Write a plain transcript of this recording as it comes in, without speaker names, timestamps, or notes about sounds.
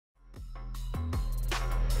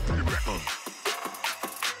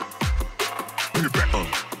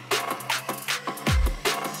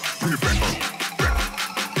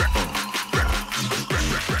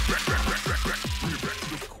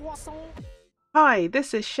Hi,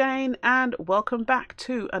 this is Shane, and welcome back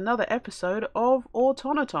to another episode of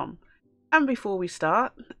Automaton. And before we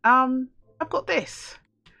start, I've got this.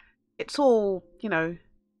 It's all,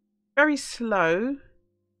 very slow,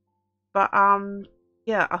 but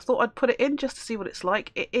yeah, I thought I'd put it in just to see what it's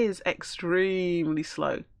like. It is extremely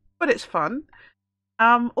slow, but it's fun.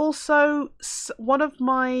 Also, one of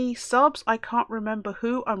my subs, I can't remember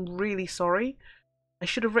who. I'm really sorry. I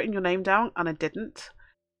should have written your name down, and I didn't.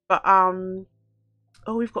 But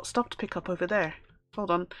oh, we've got stuff to pick up over there. Hold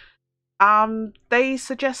on. They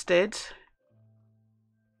suggested.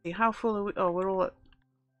 See, how full are we? Oh, we're all at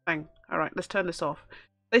thing. All right, let's turn this off.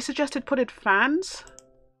 They suggested putting fans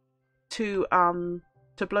to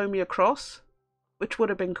blow me across, which would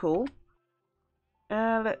have been cool.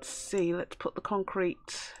 Let's see. Let's put the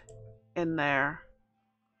concrete in there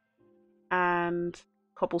and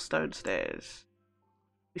cobblestone stairs.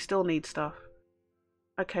 We still need stuff.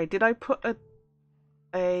 Okay, did I put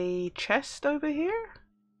a chest over here?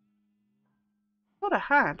 What I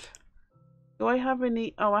had. Do I have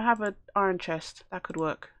any? Oh, I have an iron chest. That could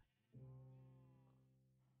work.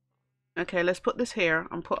 Okay, let's put this here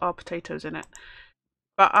and put our potatoes in it.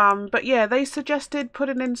 But yeah, they suggested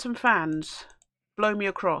putting in some fans, blow me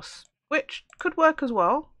across, which could work as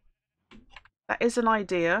well. That is an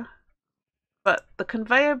idea. But the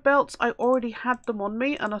conveyor belts, I already had them on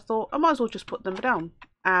me, and I thought I might as well just put them down.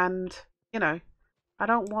 And I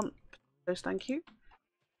don't want those. Thank you.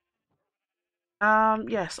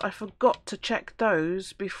 Yes, I forgot to check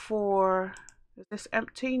those before. Is this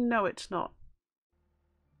empty? No, it's not.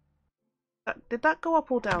 Did that go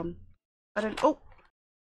up or down? I don't. Oh,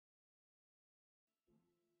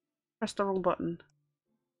 pressed the wrong button.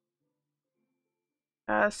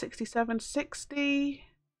 6760.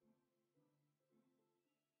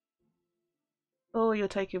 Oh, you're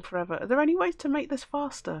taking forever. Are there any ways to make this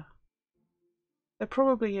faster? There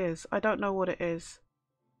probably is. I don't know what it is.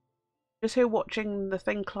 Just here watching the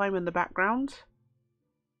thing climb in the background,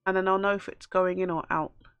 and then I'll know if it's going in or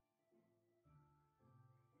out.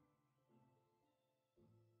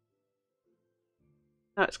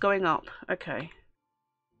 No, it's going up. Okay.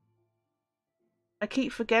 I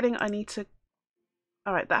keep forgetting I need to...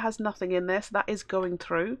 Alright, that has nothing in there, so that is going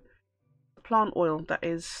through. The plant oil, that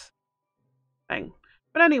is... thing.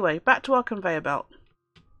 But anyway, back to our conveyor belt.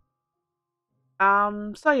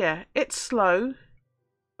 So yeah, it's slow,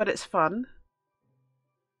 but it's fun.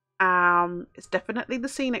 It's definitely the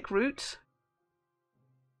scenic route.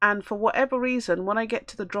 And for whatever reason, when I get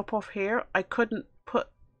to the drop off here, I couldn't put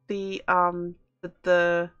the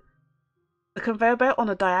the conveyor belt on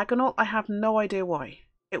a diagonal. I have no idea why.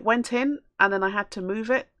 It went in and then I had to move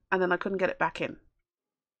it and then I couldn't get it back in.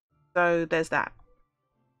 So there's that.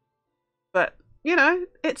 But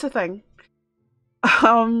it's a thing.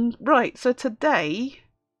 Right, so today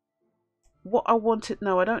what I wanted,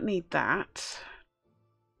 no, I don't need that.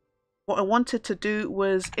 What I wanted to do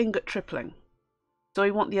was ingot tripling. So we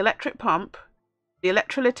want the electric pump, the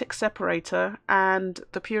electrolytic separator, and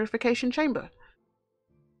the purification chamber.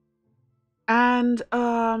 And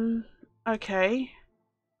okay,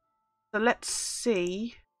 so let's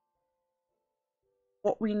see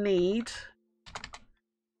what we need.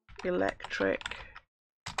 Electric.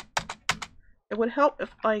 It would help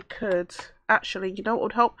if I could actually, you know what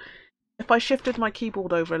would help? If I shifted my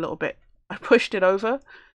keyboard over a little bit. I pushed it over,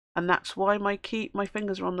 and that's why my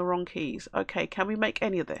fingers are on the wrong keys. Okay, can we make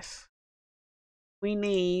any of this? We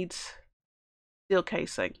need steel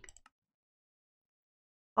casing.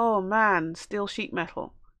 Oh man, steel sheet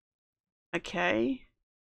metal. Okay.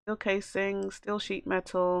 Steel casing, steel sheet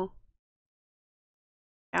metal.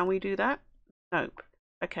 Can we do that? Nope.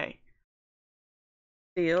 Okay.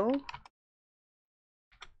 Steel.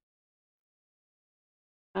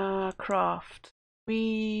 Craft.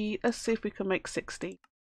 Let's see if we can make 60.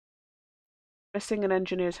 Missing an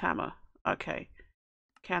engineer's hammer. Okay.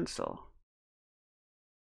 Cancel.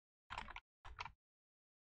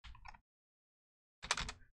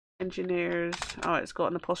 Engineers. Oh, it's got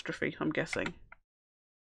an apostrophe, I'm guessing.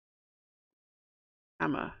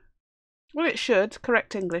 Hammer. Well, it should.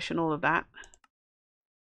 Correct English and all of that.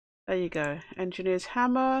 There you go. Engineer's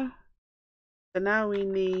hammer. So now we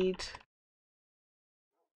need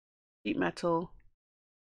sheet metal.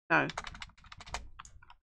 No.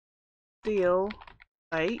 Steel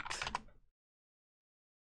plate.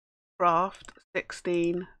 Craft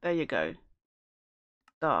 16. There you go.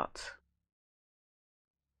 Start.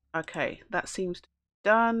 Okay, that seems to be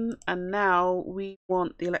done. And now we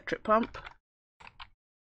want the electric pump.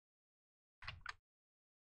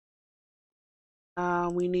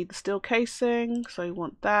 We need the steel casing, so we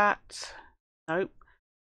want that. Nope.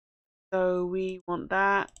 So we want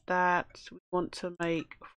that, we want to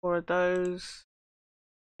make 4 of those.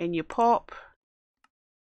 In your pop.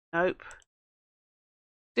 Nope.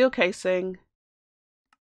 Steel casing.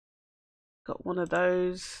 Got 1 of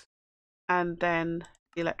those. And then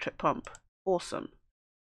the electric pump. Awesome.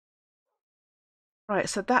 Right,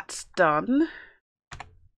 so that's done.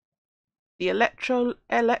 The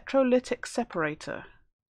electrolytic separator.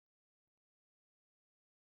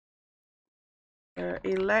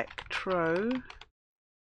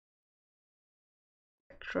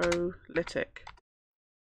 Electrolytic.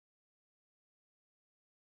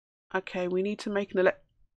 Okay, we need to make an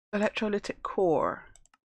electrolytic core,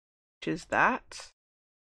 which is that.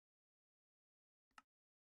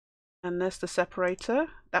 And there's the separator.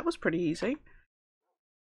 That was pretty easy.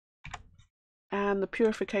 And the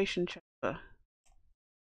purification chamber.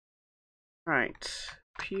 Right,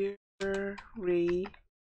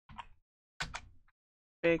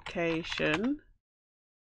 purification.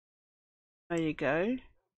 There you go.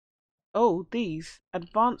 Oh, these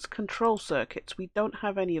advanced control circuits. We don't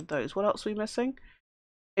have any of those. What else are we missing?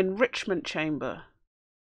 Enrichment chamber.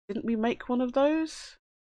 Didn't we make 1 of those?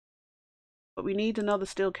 But we need another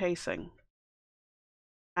steel casing.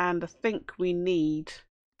 And I think we need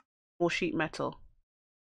more sheet metal.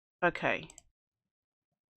 Okay.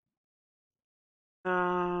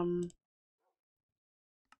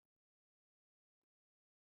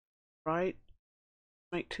 Right.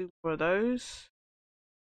 Make 2 more of those.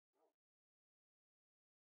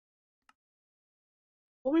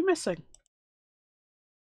 What are we missing?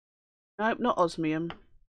 Nope, not osmium.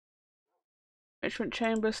 Enrichment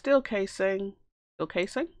chamber, steel casing. Steel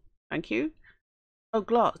casing? Thank you. Oh,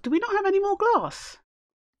 glass. Do we not have any more glass?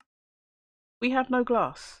 We have no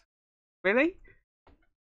glass. Really?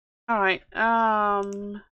 Alright,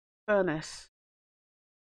 furnace.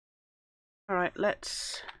 Alright,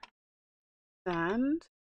 let's sand.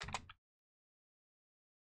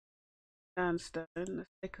 Sandstone. Let's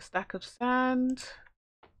take a stack of sand.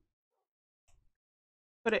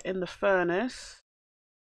 Put it in the furnace.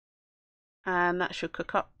 And that should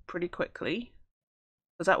cook up pretty quickly.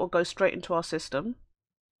 Because that will go straight into our system.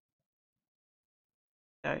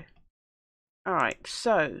 Go. Alright,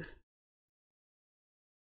 so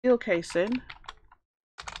steel casing.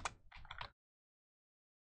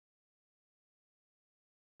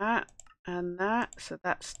 That and that, so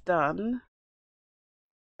that's done.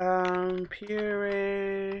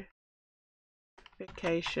 Purification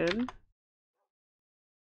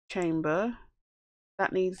chamber.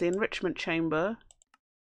 That needs the enrichment chamber.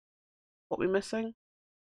 What are we missing?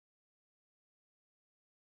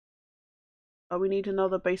 Oh, we need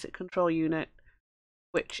another basic control unit,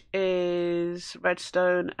 which is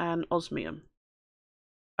redstone and osmium.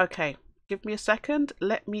 Okay, give me a second.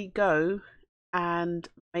 Let me go and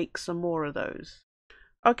make some more of those.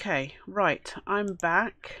 Okay, right, I'm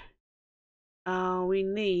back. We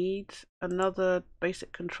need another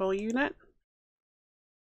basic control unit.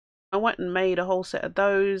 I went and made a whole set of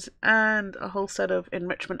those and a whole set of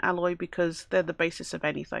enrichment alloy because they're the basis of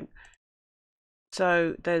anything.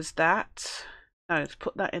 So there's that. No, let's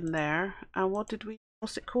put that in there. And what's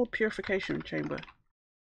it called? Purification chamber.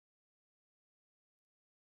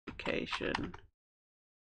 Purification.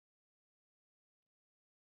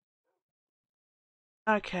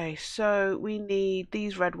 Okay, so we need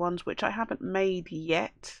these red ones, which I haven't made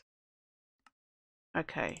yet.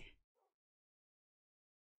 Okay.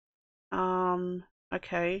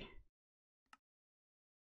 Okay.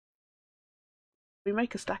 We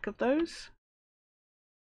make a stack of those.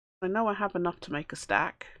 I know I have enough to make a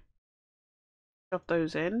stack. Shove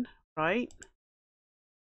those in, right?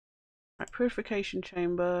 Right, purification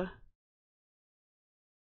chamber.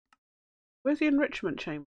 Where's the enrichment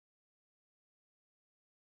chamber?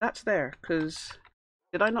 That's there, because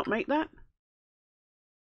did I not make that?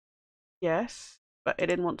 Yes, but it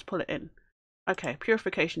didn't want to pull it in. Okay,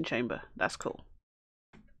 purification chamber. That's cool.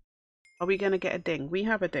 Are we going to get a ding? We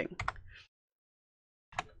have a ding.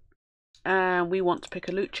 And we want to pick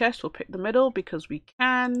a loot chest. We'll pick the middle because we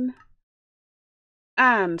can.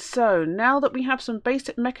 And so now that we have some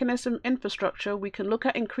basic mechanism infrastructure, we can look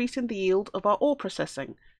at increasing the yield of our ore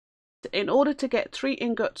processing. In order to get 3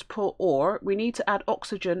 ingots per ore, we need to add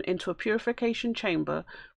oxygen into a purification chamber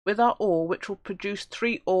with our ore, which will produce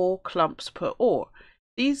 3 ore clumps per ore.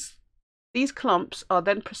 These clumps are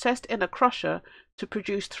then processed in a crusher to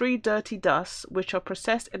produce 3 dirty dusts, which are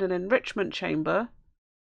processed in an enrichment chamber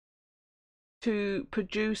to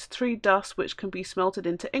produce 3 dusts which can be smelted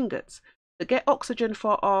into ingots. To get oxygen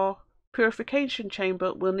for our purification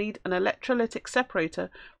chamber, we'll need an electrolytic separator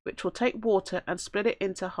which will take water and split it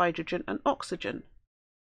into hydrogen and oxygen.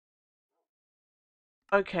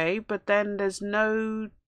 Okay, but then there's no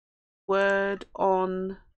word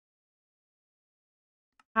on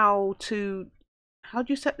how do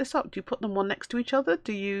you set this up? Do you put them one next to each other?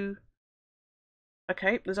 Do you...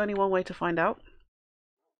 Okay, there's only one way to find out.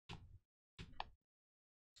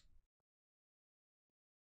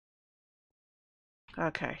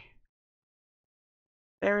 Okay.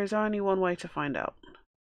 There is only one way to find out.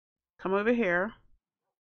 Come over here.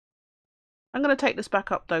 I'm going to take this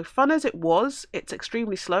back up though. Fun as it was, it's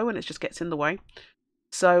extremely slow and it just gets in the way.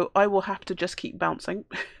 So I will have to just keep bouncing.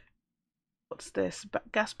 What's this?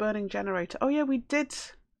 Gas burning generator. Oh yeah, we did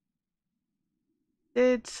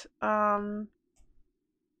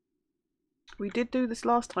we did do this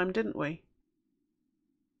last time, didn't we?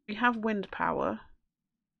 We have wind power.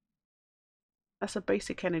 That's a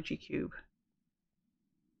basic energy cube.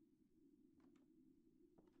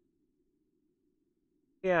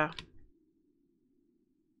 Yeah.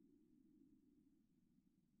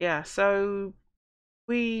 Yeah, so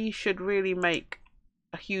we should really make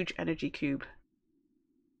a huge energy cube.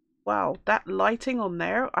 Wow, that lighting on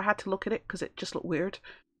there, I had to look at it because it just looked weird.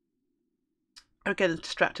 I'm getting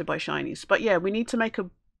distracted by shinies. But yeah, we need to make a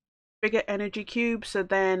bigger energy cube so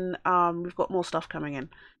then we've got more stuff coming in.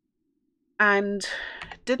 And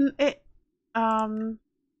didn't it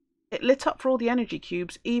it lit up for all the energy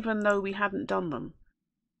cubes even though we hadn't done them.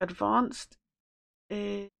 Advanced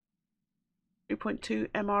is 3.2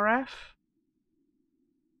 MRF.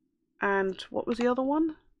 And what was the other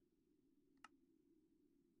one?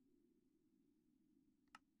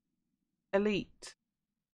 Elite.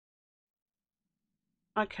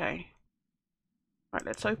 Okay. Right,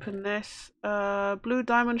 let's open this. Blue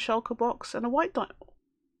diamond shulker box and a white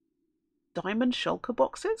diamond shulker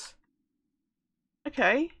boxes?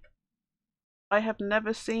 Okay. I have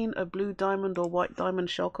never seen a blue diamond or white diamond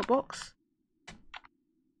shulker box.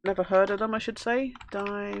 Never heard of them, I should say.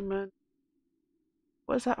 Diamond.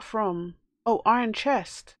 Where's that from? Oh, iron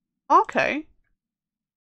chest. Okay.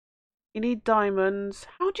 You need diamonds.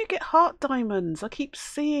 How do you get heart diamonds? I keep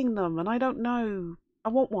seeing them and I don't know. I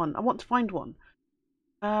want one. I want to find one.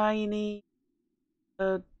 You need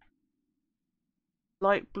a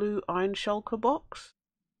light blue iron shulker box.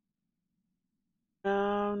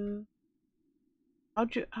 How'd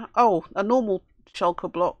you... Oh, a normal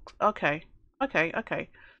shulker block. Okay. Okay.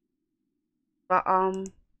 But,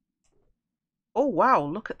 oh wow,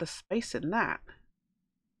 look at the space in that.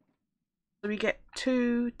 So we get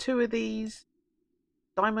two of these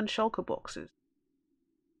diamond shulker boxes,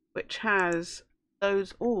 which has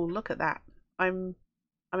those. Oh, look at that. I'm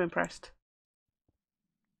impressed.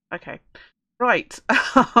 Okay. Right.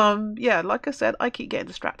 Yeah, like I said, I keep getting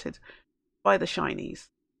distracted by the shinies.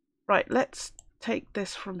 Right, let's take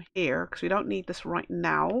this from here because we don't need this right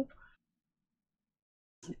now.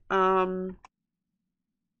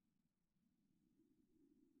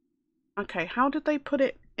 Okay, how did they put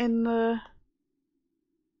it in the...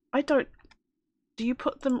 I don't... Do you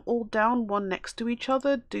put them all down one next to each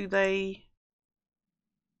other? Do they...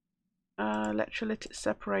 electrolytic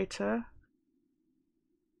separator.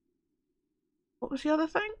 What was the other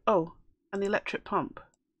thing? Oh, and the electric pump.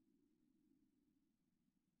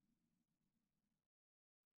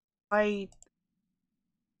 I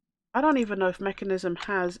don't even know if Mechanism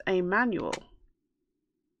has a manual.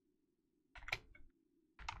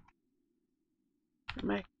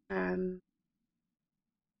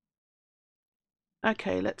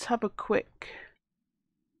 Okay, let's have a quick...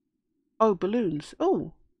 Oh, balloons.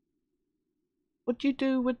 Oh, what do you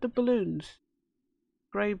do with the balloons?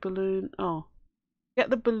 Grey balloon. Oh, get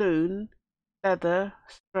the balloon, leather,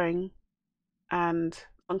 string, and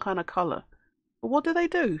some kind of colour. But what do they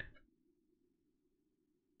do?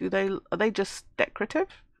 Are they just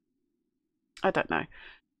decorative? I don't know.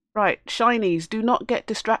 Right, shinies. Do not get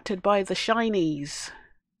distracted by the shinies.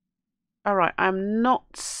 Alright, I'm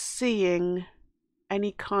not seeing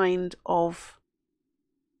any kind of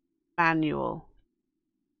manual.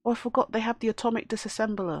 Oh, I forgot they have the atomic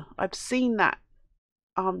disassembler. I've seen that.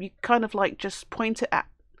 You kind of like just point it at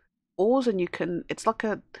ores and you can... It's like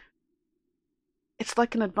an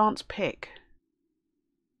advanced pick.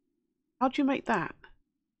 How do you make that?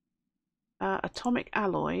 Atomic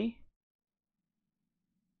alloy.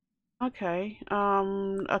 Okay.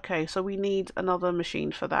 Okay, so we need another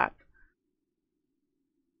machine for that.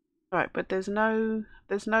 Right, but there's no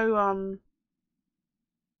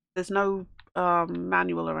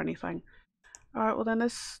manual or anything. All right, well then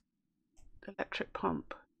there's electric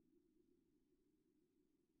pump.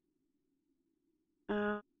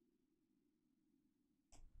 Oh,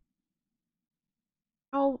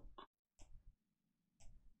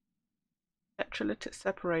 electrolytic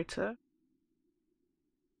separator.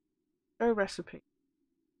 Show recipe.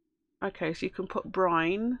 Okay, so you can put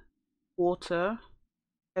brine, water,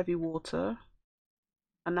 heavy water,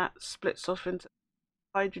 and that splits off into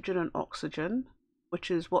hydrogen and oxygen,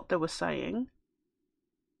 which is what they were saying.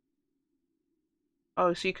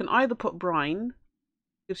 Oh, so you can either put brine,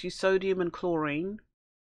 gives you sodium and chlorine,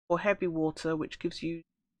 or heavy water, which gives you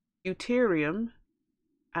deuterium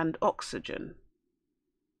and oxygen.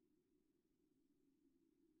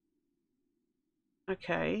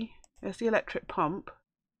 Okay, there's the electric pump.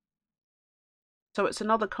 So it's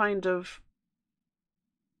another kind of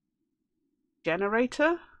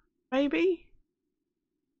generator, maybe?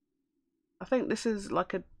 I think this is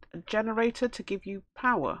like a generator to give you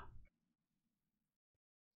power.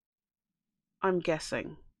 I'm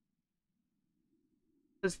guessing.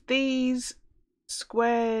 Because these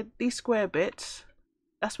square bits,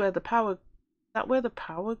 that's where the power, where the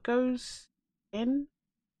power goes in?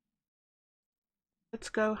 Let's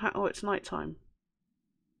go, oh, it's nighttime.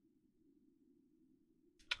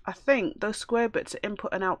 I think those square bits are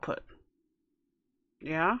input and output.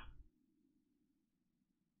 Yeah?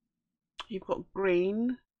 You've got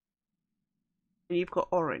green and you've got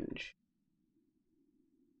orange.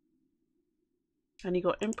 And you've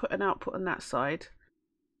got input and output on that side.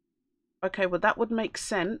 Okay, well that would make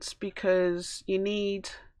sense because you need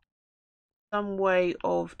some way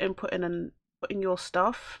of inputting and putting your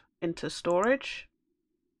stuff into storage.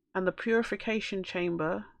 And the purification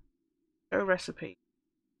chamber, show recipe.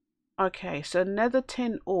 Okay, so nether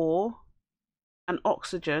tin ore and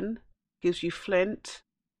oxygen gives you flint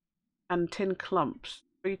and tin clumps.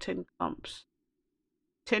 3 tin clumps.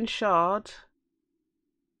 Tin shard.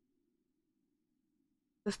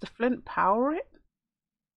 Does the flint power it?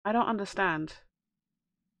 I don't understand.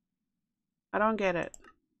 I don't get it.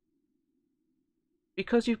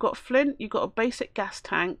 Because you've got flint, you've got a basic gas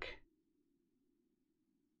tank.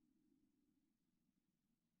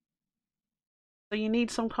 So you need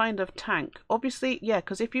some kind of tank. Obviously, yeah,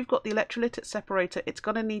 because if you've got the electrolytic separator, it's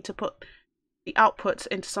gonna need to put the outputs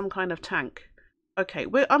into some kind of tank. Okay,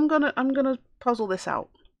 I'm gonna puzzle this out.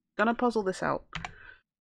 All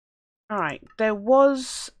right, there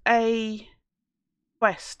was a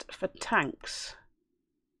quest for tanks.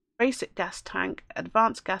 Basic gas tank,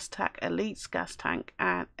 advanced gas tank, elite gas tank,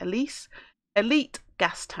 and elite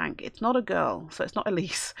gas tank. It's not a girl, so it's not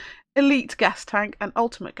Elise. Elite gas tank and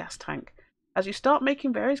ultimate gas tank. As you start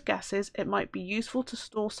making various gases, it might be useful to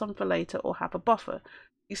store some for later or have a buffer.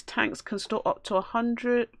 These tanks can store up to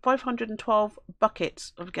 512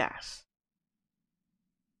 buckets of gas.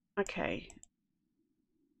 Okay.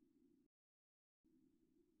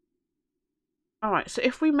 Alright, so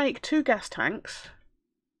if we make 2 gas tanks...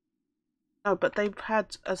 Oh, but they've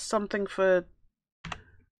had something for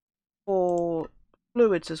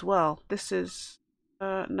fluids as well. This is...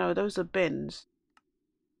 no, those are bins.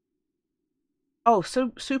 Oh,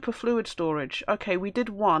 so super fluid storage. Okay, we did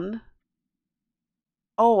one.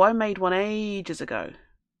 Oh, I made one ages ago.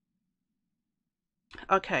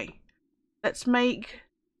 Okay, let's make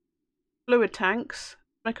fluid tanks.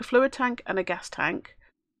 Make a fluid tank and a gas tank.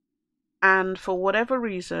 And for whatever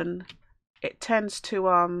reason, it tends to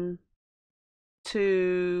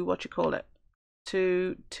what you call it?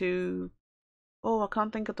 Oh, I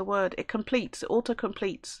can't think of the word. It completes. It auto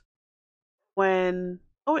completes when...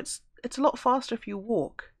 Oh, it's a lot faster if you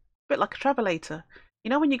walk. A bit like a travelator. You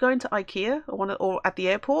know when you go into IKEA or at the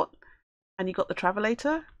airport and you got the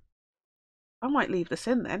travelator? I might leave this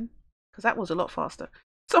in then, because that was a lot faster.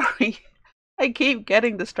 Sorry, I keep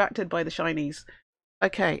getting distracted by the shinies.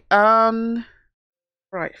 Okay,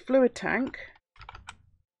 right, fluid tank.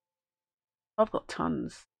 I've got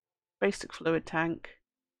tons. Basic fluid tank.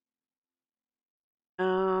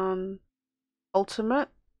 Ultimate,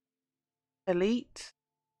 elite,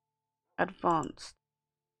 advanced.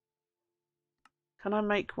 Can I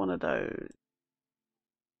make one of those?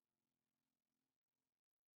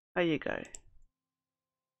 There you go.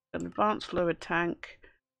 An advanced fluid tank,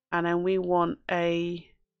 and then we want a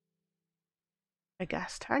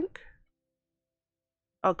gas tank.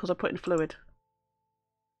 Oh, because I put in fluid.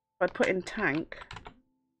 If I'd put in tank,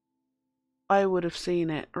 I would have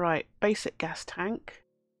seen it. Right, basic gas tank.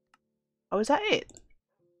 Oh, is that it?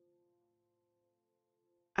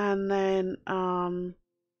 And then and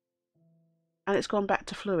it's gone back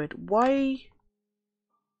to fluid. Why?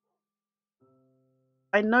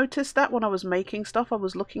 I noticed that when I was making stuff, I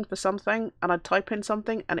was looking for something and I'd type in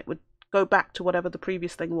something and it would go back to whatever the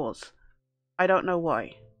previous thing was. I don't know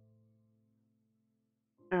why.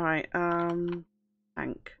 Alright,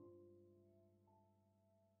 tank.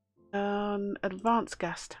 Advanced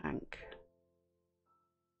gas tank.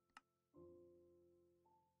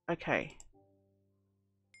 Okay.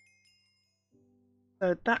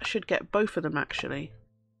 So that should get both of them actually.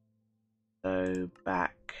 So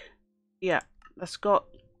back. Yeah, that's got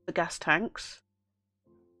the gas tanks,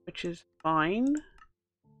 which is fine.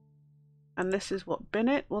 And this is what, bin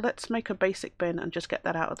it? Well, let's make a basic bin and just get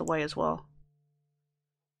that out of the way as well.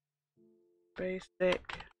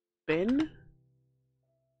 Basic bin.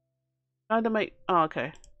 Either make, oh,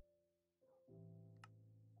 okay.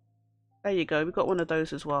 There you go, we got one of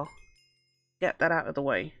those as well. Get that out of the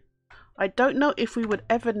way. I don't know if we would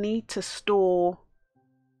ever need to store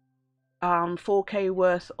 4K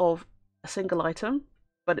worth of a single item,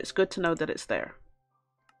 but it's good to know that it's there.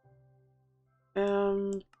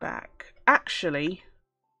 Back. Actually,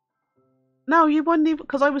 no, you wouldn't even,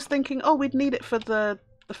 because I was thinking, oh, we'd need it for the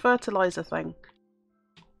fertilizer thing.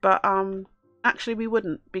 But actually we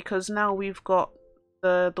wouldn't, because now we've got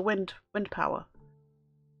the wind power.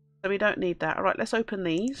 So we don't need that. Alright, let's open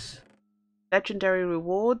these. Legendary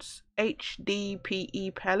rewards,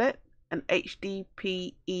 HDPE pellet, and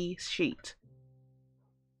HDPE sheet.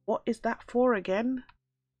 What is that for again?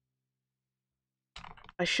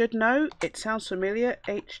 I should know. It sounds familiar.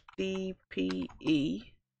 HDPE.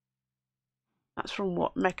 That's from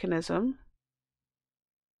what mechanism?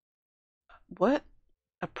 What?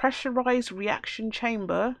 A pressurized reaction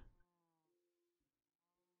chamber.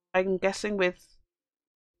 I'm guessing with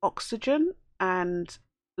oxygen and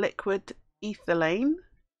liquid ethylene.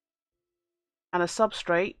 And a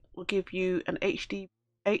substrate will give you an HDPE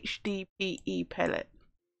pellet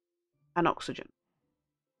and oxygen.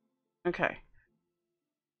 Okay.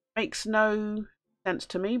 Makes no sense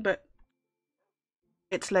to me, but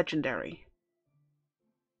it's legendary.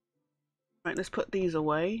 Right, let's put these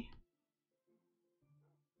away.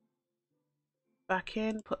 Back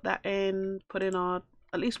in, put that in, put in our,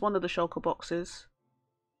 at least one of the shulker boxes.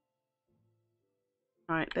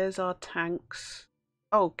 Right, there's our tanks.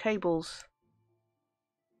 Oh, cables.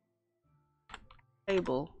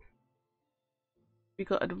 Cable. We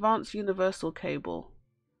got advanced universal cable.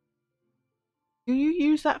 Do you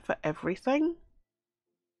use that for everything?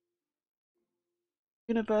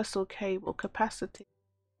 Universal cable capacity.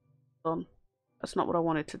 On. That's not what I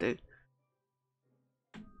wanted to do.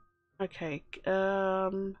 Okay. I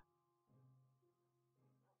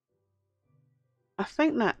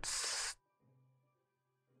think that's.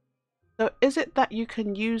 So is it that you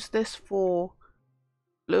can use this for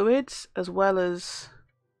fluids as well as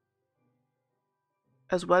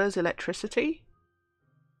electricity?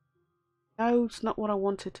 No, it's not what I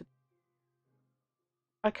wanted to.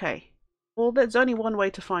 Okay. Well, there's only one way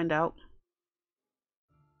to find out.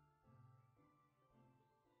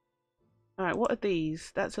 Alright, what are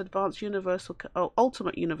these? That's advanced universal, oh,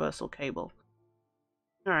 ultimate universal cable.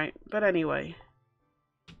 Alright, but anyway.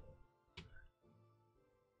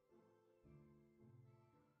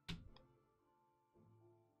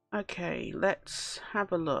 Okay, let's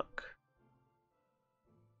have a look.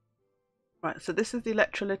 Right, so this is the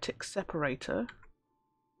electrolytic separator.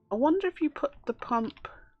 I wonder if you put the pump...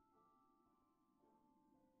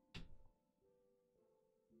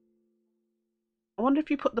 I wonder if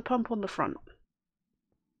you put the pump on the front.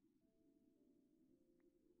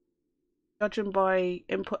 Judging by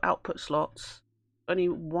input-output slots, only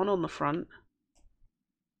one on the front.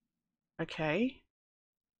 Okay.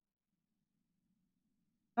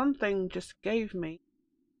 Something gave me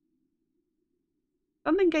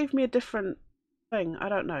a different thing. I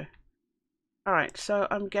don't know. Alright, so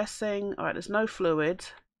I'm guessing... Alright, there's no fluid.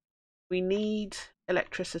 We need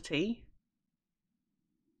electricity.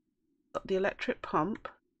 Got the electric pump.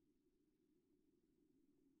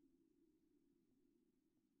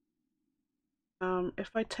 If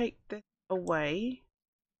I take this away,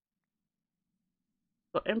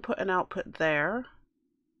 got input and output there.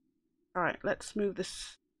 Alright, let's move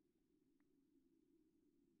this.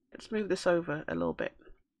 Let's move this over a little bit.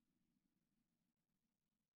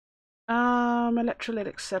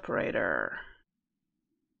 Electrolytic separator.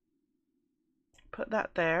 Put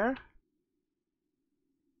that there.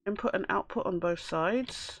 Input and output on both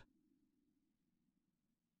sides.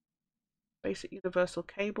 Basic universal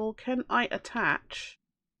cable. Can I attach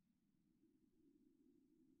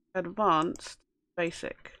advanced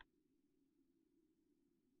basic?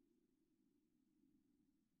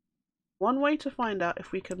 One way to find out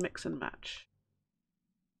if we can mix and match.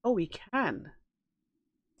 Oh, we can.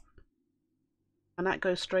 And that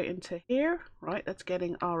goes straight into here. Right, that's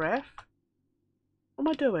getting RF. What am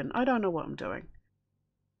I doing? I don't know what I'm doing.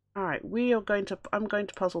 Alright, I'm going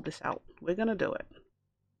to puzzle this out. We're going to do it.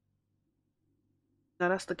 Now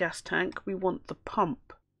that's the gas tank. We want the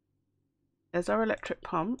pump. There's our electric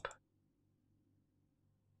pump.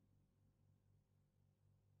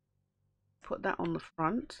 Put that on the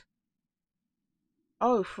front.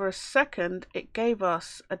 Oh, for a second it gave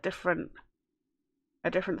us a different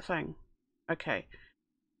thing. Okay.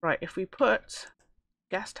 Right, if we put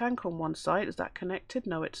gas tank on one side, is that connected?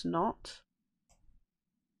 No, it's not.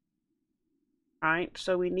 Right,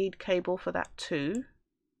 so we need cable for that too.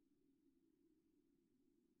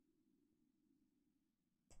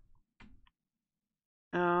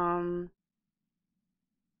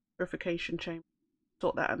 Purification chamber.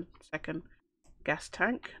 Sort that in a second. Gas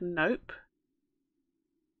tank. Nope.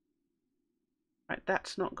 Right,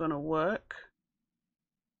 that's not gonna work.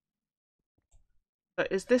 So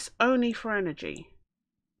is this only for energy?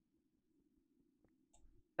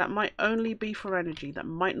 That might only be for energy. That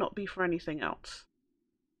might not be for anything else.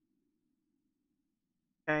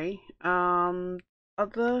 Okay.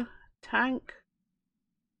 Other tank.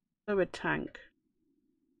 Fluid tank.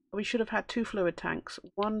 We should have had 2 fluid tanks.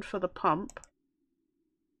 One for the pump.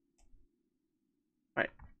 Right.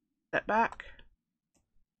 Step back.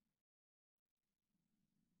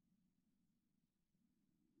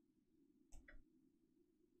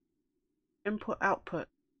 Input, output.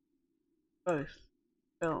 Both.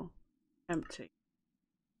 Fill. Empty.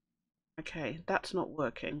 Okay, that's not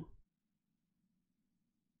working.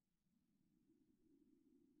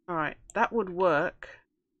 Alright, that would work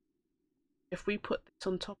if we put this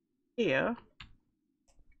on top here.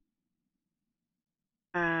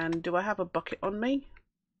 And do I have a bucket on me?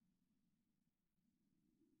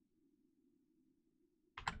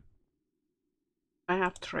 I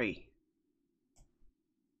have 3.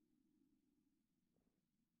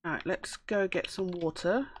 Alright, let's go get some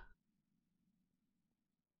water.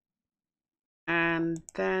 And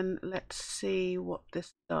then let's see what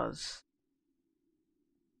this does.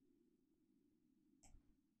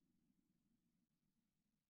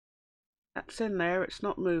 That's in there, it's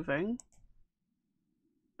not moving.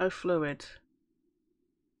 No fluid.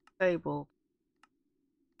 Disabled.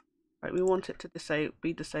 Right, we want it to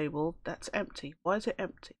be disabled. That's empty. Why is it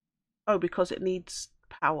empty? Oh, because it needs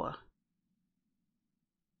power.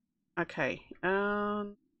 Okay.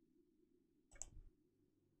 No,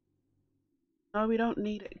 we don't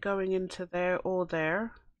need it going into there or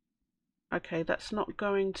there. Okay, that's not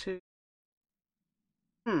going to...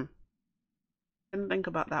 Didn't think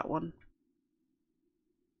about that one.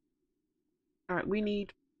 Alright, we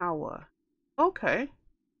need power. Okay.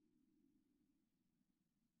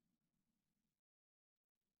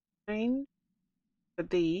 For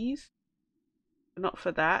these, but not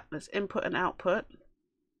for that. Let's input and output.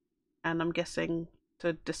 And I'm guessing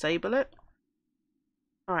to disable it.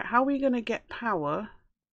 Alright, how are we going to get power?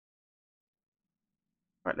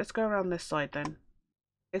 Right, let's go around this side then.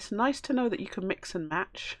 It's nice to know that you can mix and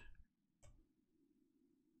match.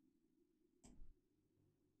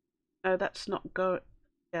 No, that's not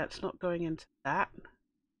yeah, it's not going into that.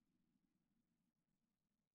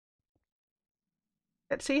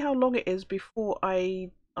 Let's see how long it is before I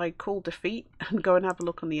call defeat and go and have a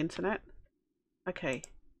look on the internet. Okay.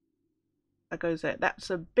 That goes there. That's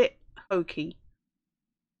a bit hokey.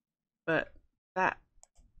 But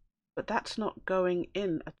that's not going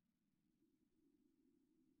in.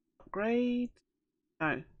 Upgrade.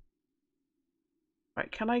 No.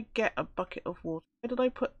 Right, can I get a bucket of water? Where did I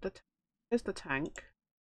put the There's the tank.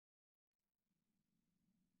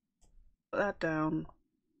 Put that down.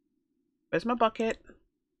 Where's my bucket?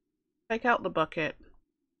 Take out the bucket.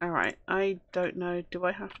 Alright, I don't know. Do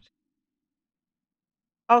I have to?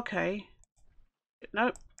 Okay.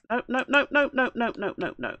 Nope. Nope, nope, nope, nope, nope, nope, nope,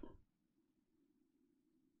 nope, nope.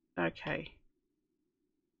 Okay.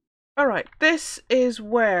 Alright, this is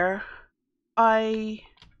where I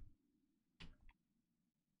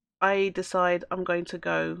decide I'm going to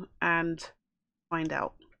go and find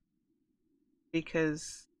out.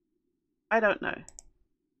 Because I don't know.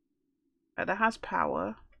 That has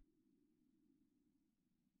power.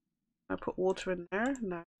 I put water in there?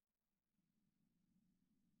 No.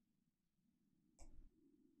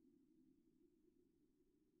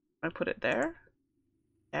 I put it there?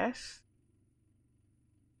 Yes.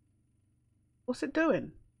 What's it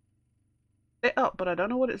doing? Lit up, but I don't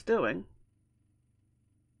know what it's doing.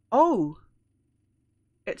 Oh!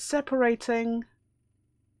 It's separating.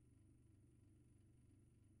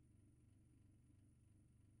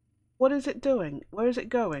 What is it doing? Where is it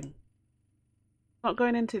going? Not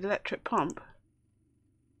going into the electric pump.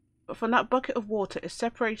 But from that bucket of water, it's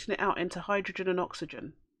separating it out into hydrogen and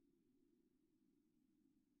oxygen.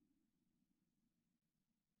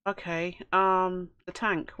 Okay, the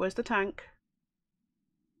tank. Where's the tank?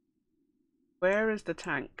 Where is the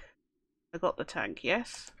tank? I got the tank,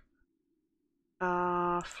 yes.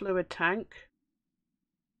 Fluid tank.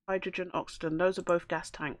 hydrogen, oxygen. Those are both gas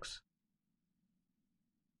tanks.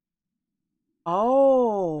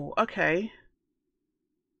 Oh, okay.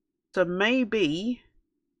 So maybe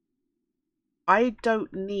I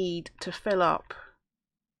don't need to fill up.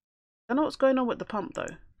 I don't know what's going on with the pump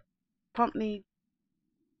though. Pump need.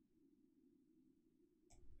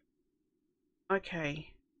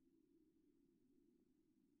 Okay.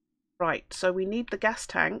 Right, so we need the gas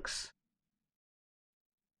tanks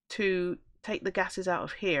to take the gases out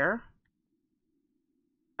of here.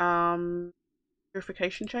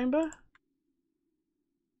 Purification chamber.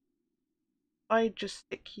 I just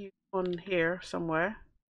stick you on here somewhere.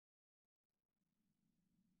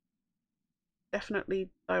 Definitely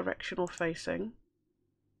directional facing.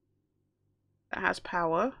 That has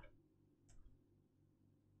power.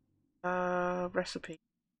 Recipe.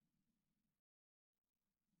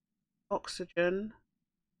 Oxygen.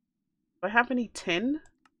 Do I have any tin?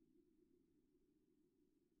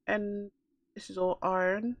 And this is all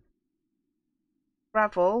iron.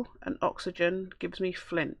 Gravel and oxygen gives me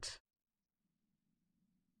flint.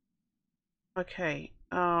 Okay,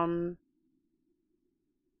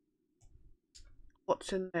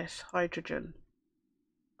 what's in this? Hydrogen.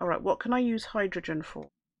 Alright, what can I use hydrogen for?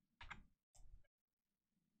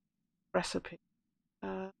 Recipe.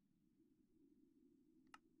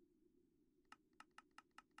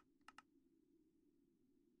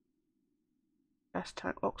 Gas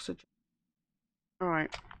tank, oxygen.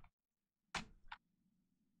 Alright.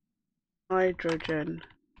 Hydrogen.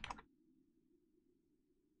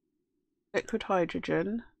 Liquid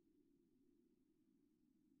hydrogen.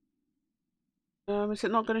 Is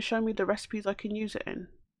it not going to show me the recipes I can use it in?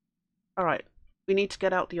 Alright, we need to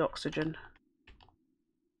get out the oxygen.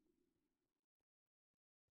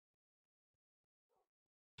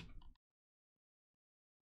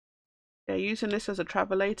 Yeah, using this as a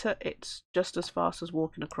travelator, it's just as fast as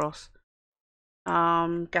walking across.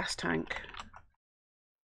 Gas tank.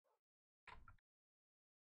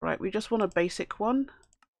 Right, we just want a basic one.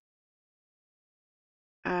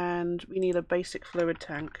 And we need a basic fluid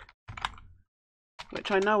tank,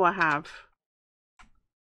 which I know I have.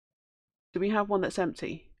 Do we have one that's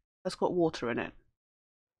empty? That's got water in it.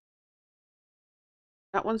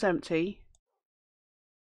 That one's empty.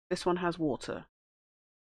 This one has water.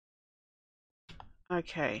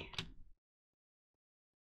 Okay.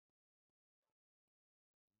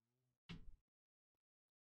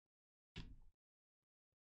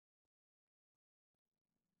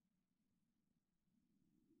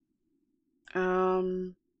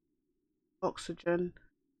 Oxygen.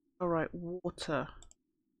 Alright, water.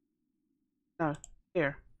 No,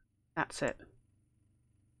 here. That's it.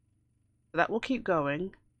 So that will keep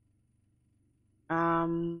going.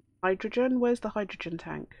 Hydrogen. Where's the hydrogen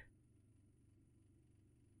tank?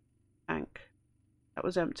 Tank. That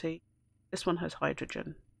was empty. This one has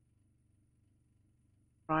hydrogen.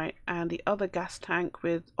 Right, and the other gas tank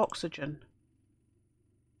with oxygen.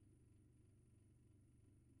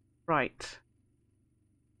 Right.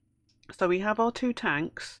 So we have our two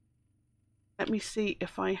tanks. Let me see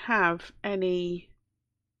if I have any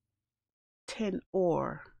tin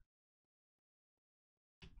ore.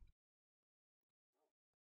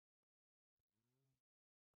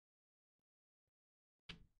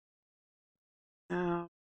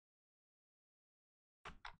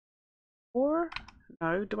 Ore?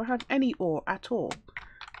 No. Do I have any ore at all?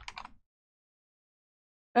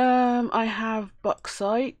 I have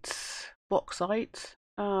bauxite.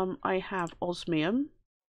 I have osmium.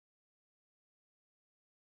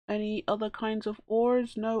 Any other kinds of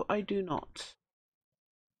ores? No, I do not.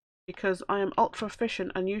 Because I am ultra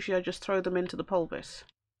efficient and usually I just throw them into the pulvis.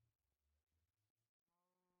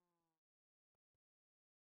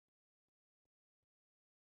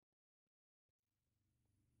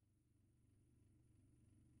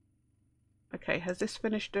 Okay, has this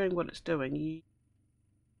finished doing what it's doing?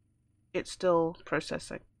 It's still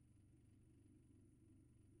processing.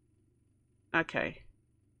 Okay.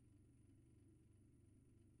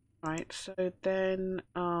 Right, so then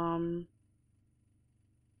have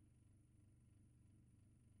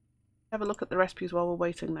a look at the recipes while we're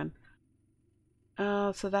waiting then.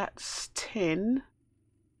 So that's tin,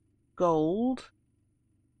 gold.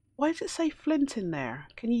 Why does it say flint in there?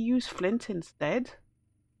 Can you use flint instead?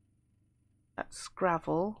 That's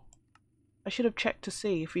gravel. I should have checked to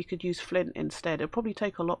see if we could use flint instead. It'll probably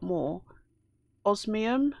take a lot more.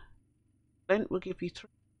 Osmium. Flint will give you 3.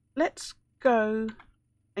 Let's go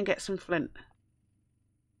and get some flint.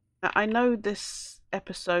 Now, I know this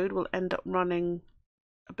episode will end up running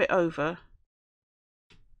a bit over.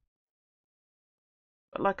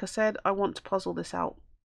 But like I said, I want to puzzle this out.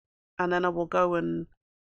 And then I will go and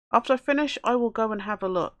After I finish, I will go and have a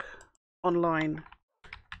look online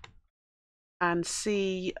and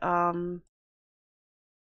see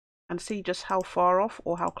just how far off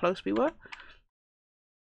or how close we were.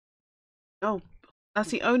 Oh, that's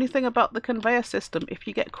the only thing about the conveyor system. If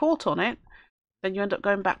you get caught on it, then you end up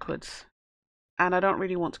going backwards. And I don't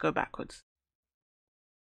really want to go backwards.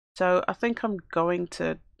 So I think I'm going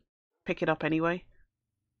to pick it up anyway.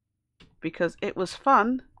 Because it was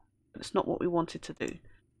fun, but it's not what we wanted to do.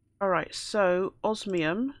 Alright, so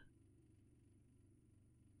osmium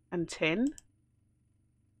and tin.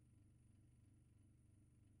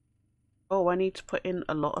 Oh, I need to put in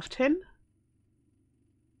a lot of tin.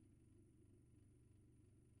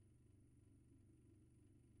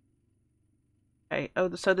 Okay,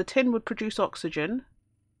 oh, so the tin would produce oxygen,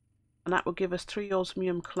 and that would give us 3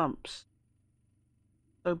 osmium clumps.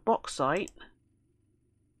 So bauxite.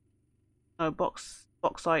 No,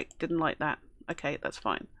 bauxite didn't like that. Okay, that's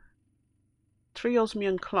fine. 3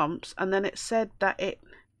 osmium clumps, and then it said that it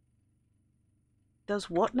does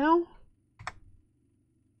what now?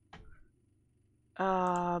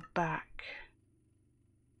 Back.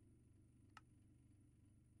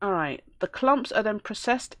 Alright, the clumps are then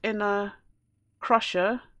processed in a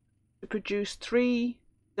crusher to produce 3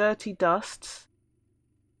 dirty dusts,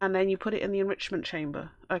 and then you put it in the enrichment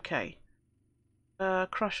chamber. Okay.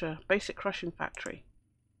 Crusher, basic crushing factory.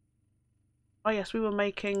 Oh yes, we were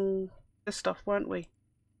making this stuff, weren't we?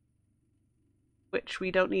 Which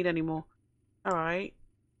we don't need anymore. Alright.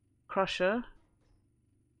 Crusher.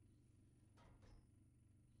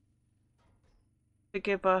 To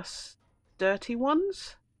give us dirty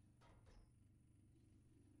ones.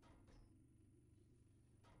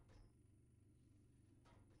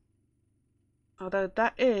 Although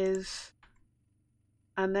that is...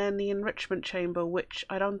 And then the enrichment chamber, which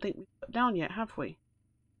I don't think we've put down yet, have we?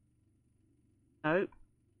 No.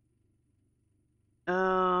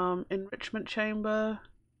 Enrichment chamber.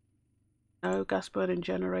 No, gas burning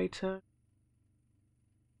generator.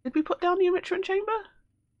 Did we put down the enrichment chamber?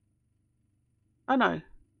 Oh no.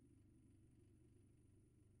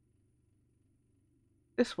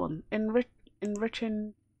 This one.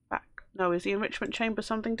 Enriching back. No, is the enrichment chamber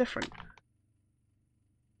something different?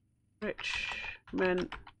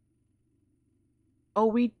 Enrichment. Oh,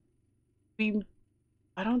 we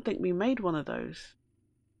I don't think we made one of those.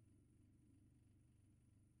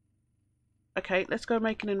 Okay, let's go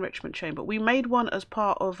make an enrichment chamber. We made one as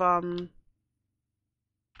part of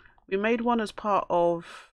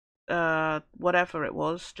whatever it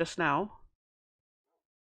was just now.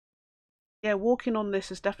 Yeah, walking on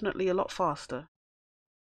this is definitely a lot faster.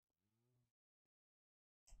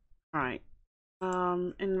 Alright.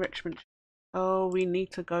 Enrichment. Oh, we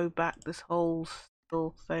need to go back this whole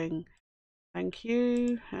still thing. Thank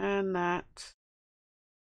you. And that.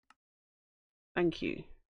 Thank you.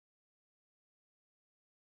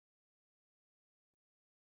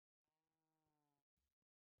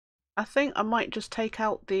 I think I might just take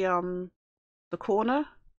out the corner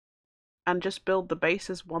and just build the base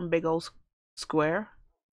as one big old square.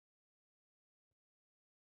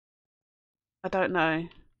 I don't know.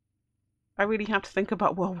 I really have to think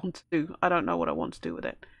about what I want to do. I don't know what I want to do with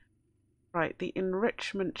it. Right, the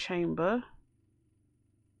enrichment chamber.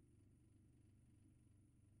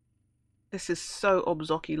 This is so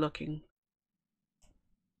Obzoki looking.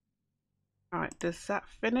 Alright, does that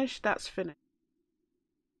finish? That's finished.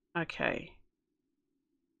 Okay.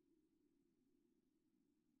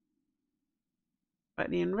 Right,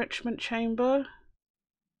 the enrichment chamber.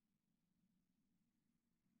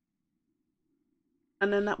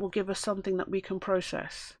 And then that will give us something that we can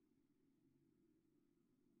process.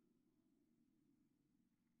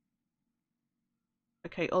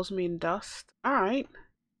 Okay, osmium dust. Alright.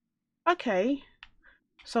 Okay.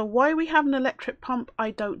 So why we have an electric pump, I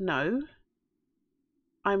don't know.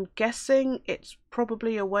 I'm guessing it's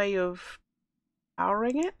probably a way of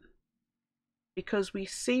powering it. Because we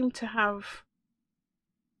seem to have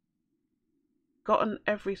gotten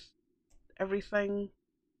everything.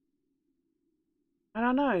 I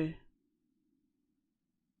don't know.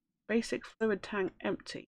 Basic fluid tank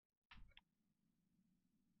empty.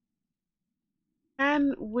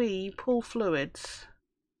 Can we pull fluids?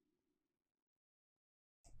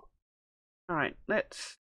 Alright,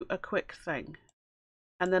 let's do a quick thing.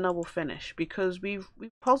 And then I will finish because we've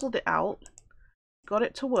puzzled it out. Got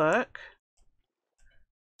it to work.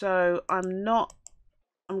 So I'm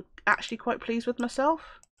actually quite pleased with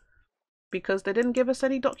myself. Because they didn't give us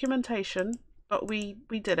any documentation, but we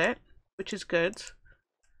did it, which is good.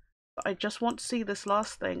 But I just want to see this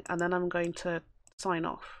last thing and then I'm going to sign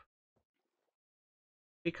off.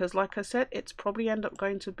 because like I said, it's probably end up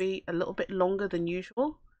going to be a little bit longer than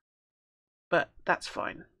usual, but that's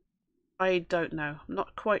fine. I don't know. I'm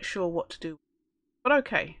not quite sure what to do, but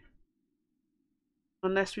okay.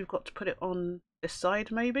 Unless we've got to put it on this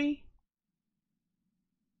side, maybe.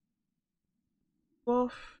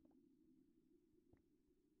 Off.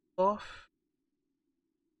 Off.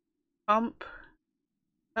 Pump.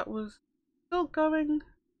 That was still going.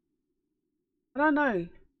 I don't know.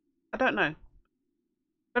 I don't know.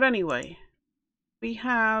 But anyway, we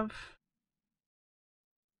have...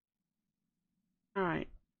 Alright.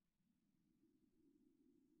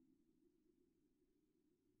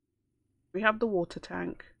 We have the water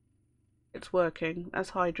tank. It's working.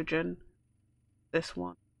 That's hydrogen. This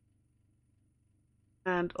one.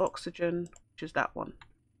 And oxygen, which is that one.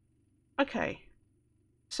 Okay.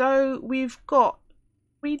 So we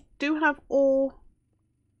do have or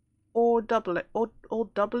doubling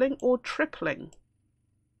or tripling.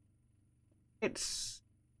 It's,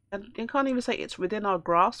 and you can't even say it's within our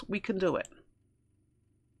grasp. We can do it.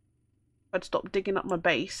 I'd stop digging up my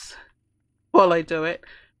base while I do it.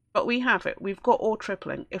 But we have it. We've got or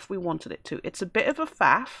tripling if we wanted it to. It's a bit of a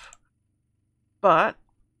faff. But,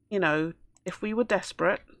 you know, if we were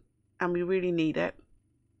desperate and we really need it,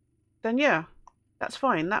 then yeah, that's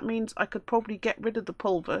fine. That means I could probably get rid of the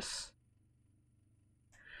pulvers.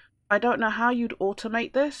 I don't know how you'd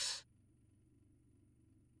automate this.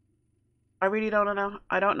 I really don't know.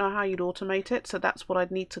 I don't know how you'd automate it. So that's what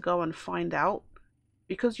I'd need to go and find out.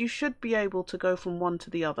 Because you should be able to go from one to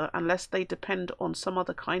the other unless they depend on some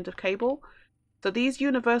other kind of cable. So these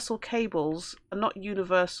universal cables are not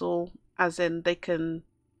universal as in they can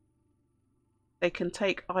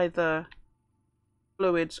take either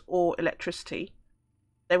fluids or electricity.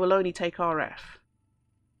 They will only take RF.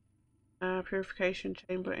 Purification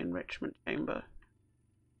chamber, enrichment chamber.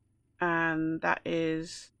 And that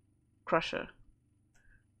is crusher.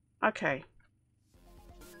 Okay.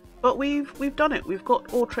 But we've done it. We've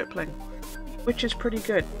got or tripling, which is pretty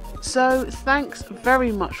good. So thanks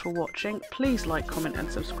very much for watching. Please like, comment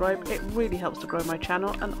and subscribe. It really helps to grow my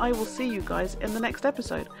channel, and I will see you guys in the next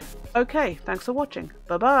episode. Okay, thanks for watching.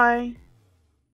 Bye bye.